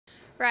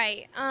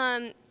Right.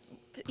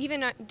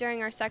 Even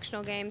during our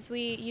sectional games,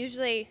 we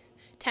usually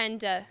tend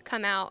to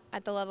come out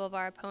at the level of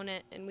our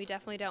opponent, and we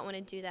definitely don't want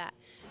to do that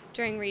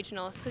during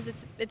regionals because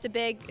it's a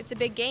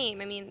big game.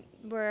 I mean,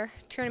 we're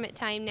tournament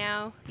time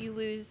now. You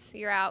lose,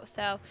 you're out.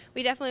 So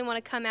we definitely want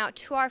to come out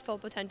to our full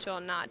potential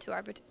and not to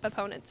our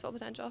opponent's full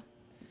potential.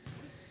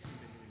 What has this team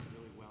been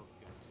doing really well that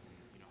you guys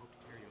can, hope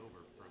to carry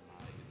over from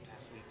the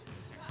past weeks in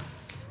the section?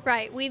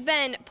 Right, we've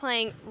been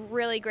playing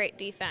really great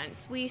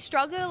defense. We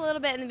struggled a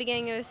little bit in the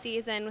beginning of the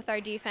season with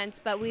our defense,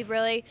 but we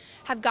really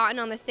have gotten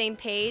on the same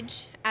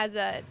page as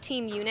a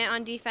team unit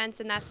on defense,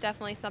 and that's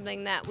definitely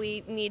something that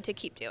we need to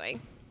keep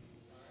doing.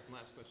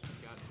 Last question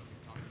I've got, something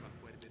we've talked about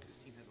quite a bit. This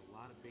team has a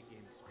lot of big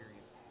game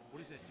experience. What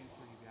does that do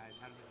for you guys?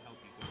 How does it help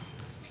you go into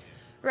this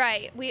weekend?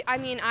 Right, I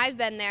mean, I've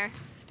been there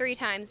 3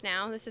 times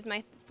now. This is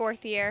my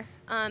 4th year,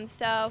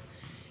 so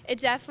it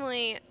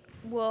definitely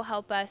will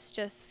help us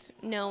just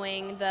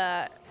knowing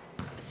the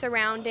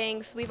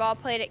surroundings. We've all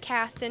played at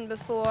Caston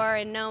before,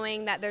 and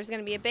knowing that there's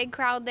going to be a big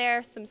crowd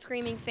there, some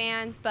screaming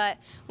fans, but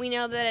we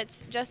know that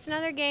it's just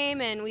another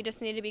game and we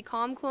just need to be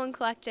calm, cool, and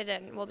collected,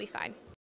 and we'll be fine.